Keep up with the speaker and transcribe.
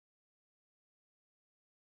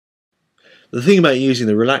The thing about using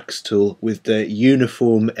the relax tool with the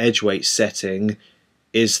uniform edge weight setting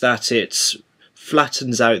is that it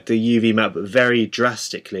flattens out the UV map very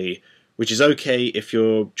drastically, which is okay if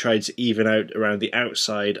you're trying to even out around the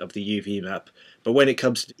outside of the UV map, but when it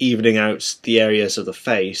comes to evening out the areas of the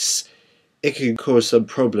face, it can cause some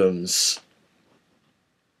problems.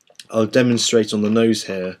 I'll demonstrate on the nose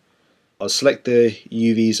here. I'll select the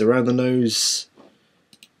UVs around the nose,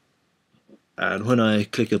 and when I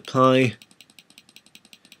click apply,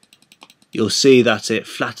 you'll see that it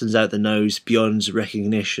flattens out the nose beyond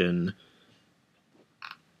recognition.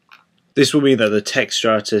 This will mean that the texture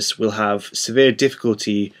artist will have severe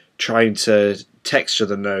difficulty trying to texture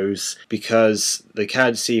the nose because they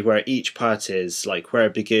can't see where each part is, like where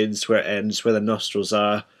it begins, where it ends, where the nostrils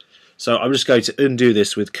are. So I'm just going to undo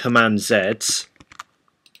this with Command Z.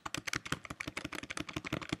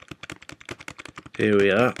 Here we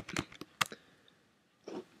are.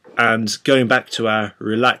 And going back to our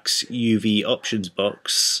Relax UV options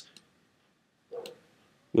box,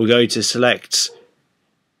 we're going to select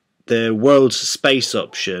the World Space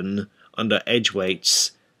option under Edge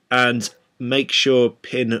Weights and make sure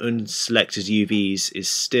Pin Unselected UVs is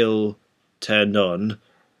still turned on.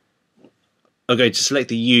 I'm going to select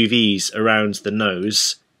the UVs around the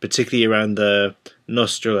nose, particularly around the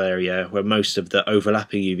nostril area where most of the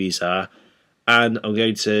overlapping UVs are, and I'm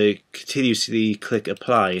going to continuously click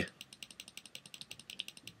apply.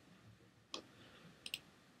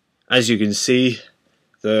 As you can see,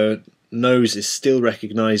 the nose is still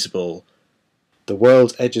recognisable. The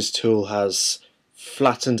World Edges tool has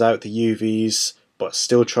flattened out the UVs but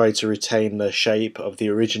still tried to retain the shape of the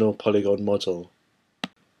original polygon model.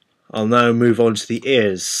 I'll now move on to the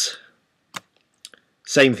ears.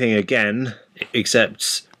 Same thing again,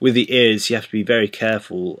 except with the ears you have to be very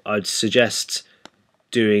careful. I'd suggest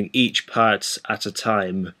doing each part at a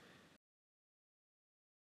time.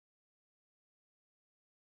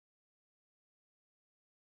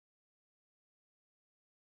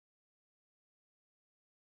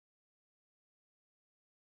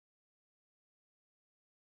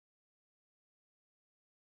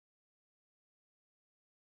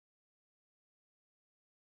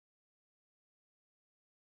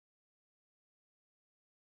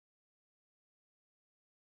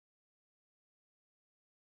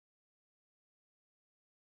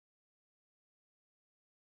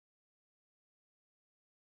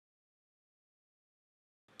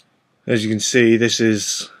 As you can see, this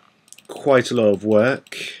is quite a lot of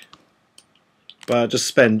work, but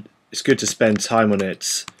it's good to spend time on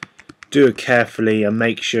it. Do it carefully and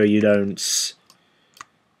make sure you don't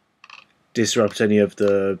disrupt any of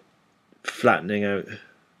the flattening out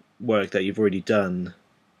work that you've already done.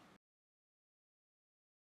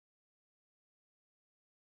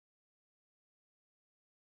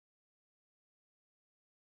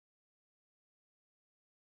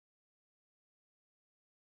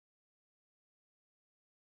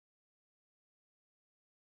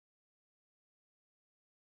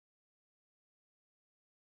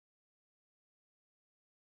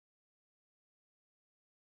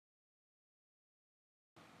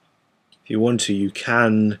 If you want to, you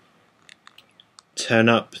can turn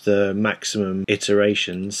up the maximum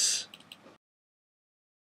iterations.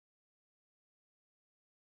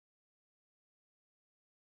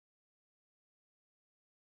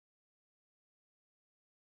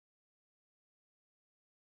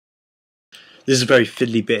 This is a very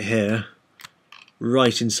fiddly bit here,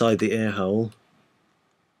 right inside the ear hole.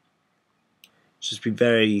 Just be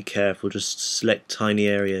very careful, just select tiny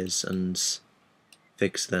areas and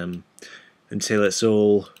fix them until it's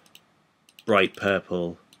all bright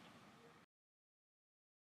purple.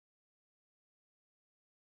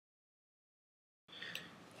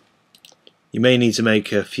 You may need to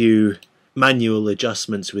make a few manual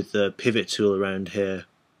adjustments with the pivot tool around here.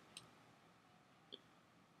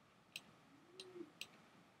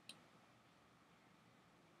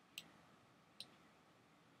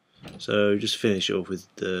 So just finish it off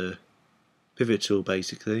with the pivot tool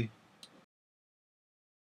basically.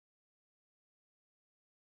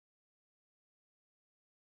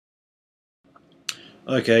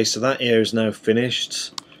 Okay, so that ear is now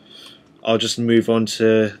finished. I'll just move on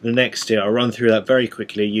to the next ear. I'll run through that very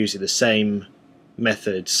quickly using the same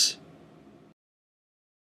methods.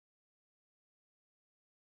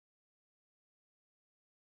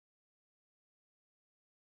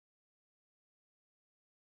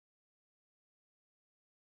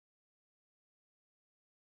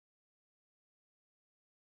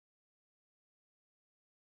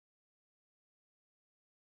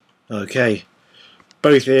 Okay,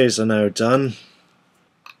 both ears are now done.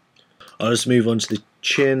 I'll just move on to the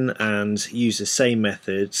chin and use the same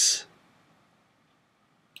methods.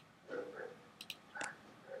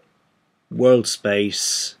 World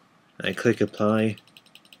space and click apply.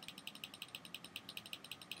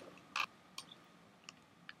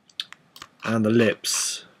 And the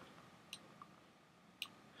lips.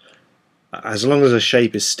 As long as the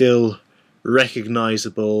shape is still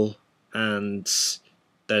recognizable and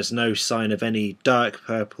there's no sign of any dark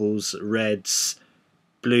purples, reds,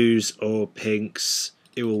 blues or pinks,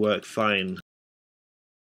 it will work fine.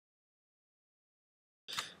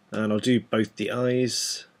 And I'll do both the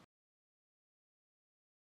eyes.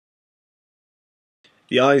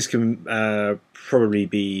 The eyes can probably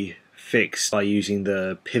be fixed by using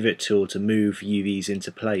the pivot tool to move UVs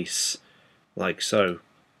into place, like so.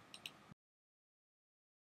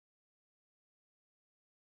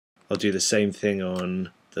 I'll do the same thing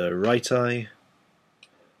on the right eye.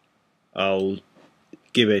 I'll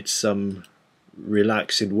give it some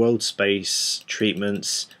relaxing world space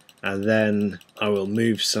treatments, and then I will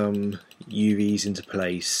move some UVs into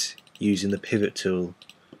place using the pivot tool.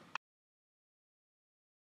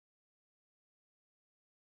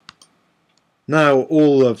 Now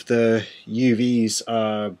all of the UVs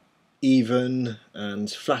are even and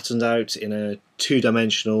flattened out in a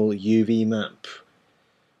two-dimensional UV map.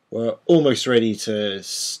 We're almost ready to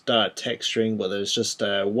start texturing, but there's just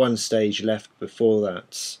one stage left before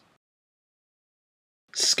that.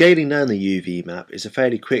 Scaling down the UV map is a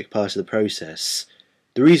fairly quick part of the process.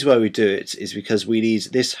 The reason why we do it is because we need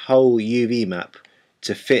this whole UV map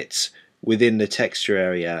to fit within the texture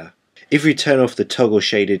area. If we turn off the toggle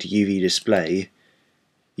shaded UV display,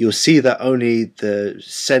 you'll see that only the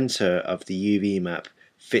center of the UV map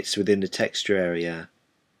fits within the texture area.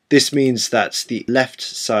 This means that the left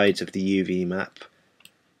side of the UV map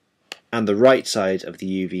and the right side of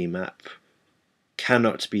the UV map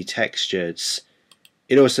cannot be textured.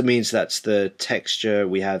 It also means that the texture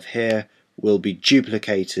we have here will be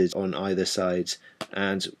duplicated on either side,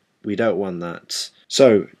 and we don't want that.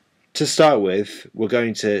 So to start with, we're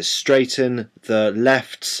going to straighten the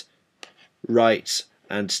left, right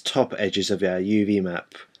and top edges of our UV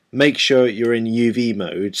map. Make sure you're in UV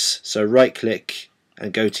modes, so right click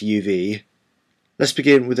and go to UV. Let's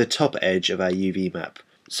begin with the top edge of our UV map.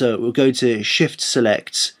 So we're going to shift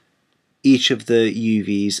select each of the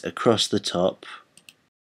UVs across the top,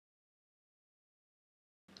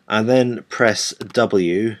 and then press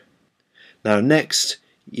W. Now next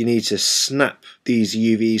you need to snap these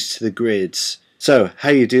UVs to the grids. So how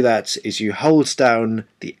you do that is you hold down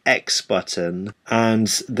the X button and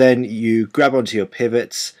then you grab onto your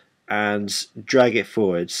pivots and drag it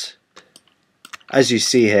forwards. As you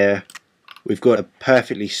see here, we've got a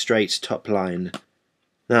perfectly straight top line.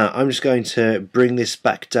 Now I'm just going to bring this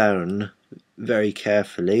back down very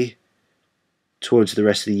carefully towards the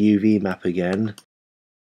rest of the UV map again.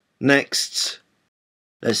 Next,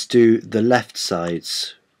 let's do the left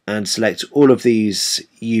sides and select all of these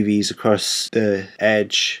UVs across the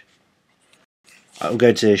edge. I'm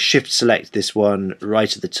going to shift select this one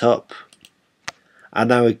right at the top, and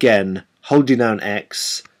now again holding down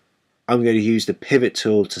X, I'm going to use the pivot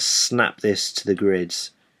tool to snap this to the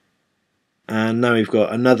grids, and now we've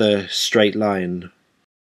got another straight line.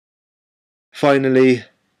 Finally,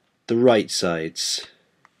 the right sides,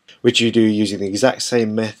 which you do using the exact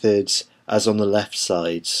same methods as on the left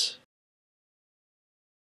sides.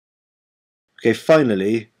 Okay,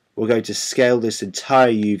 finally we're going to scale this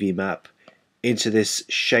entire UV map into this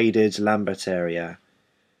shaded lambert area.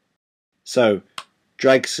 So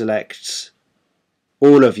drag select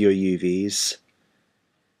all of your UVs.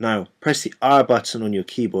 Now press the R button on your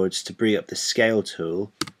keyboards to bring up the scale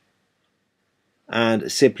tool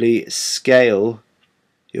and simply scale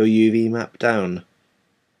your UV map down.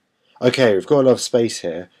 Okay, we've got a lot of space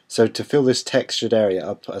here, so to fill this textured area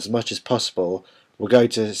up as much as possible, we're going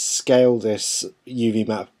to scale this UV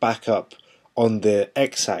map back up on the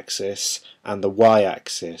X-axis and the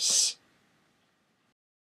Y-axis.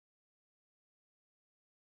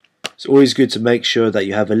 It's always good to make sure that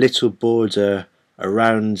you have a little border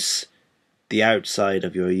around the outside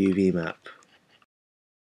of your UV map.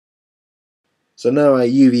 So now our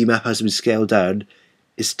UV map has been scaled down.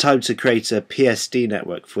 It's time to create a PSD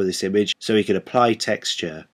network for this image so we can apply texture.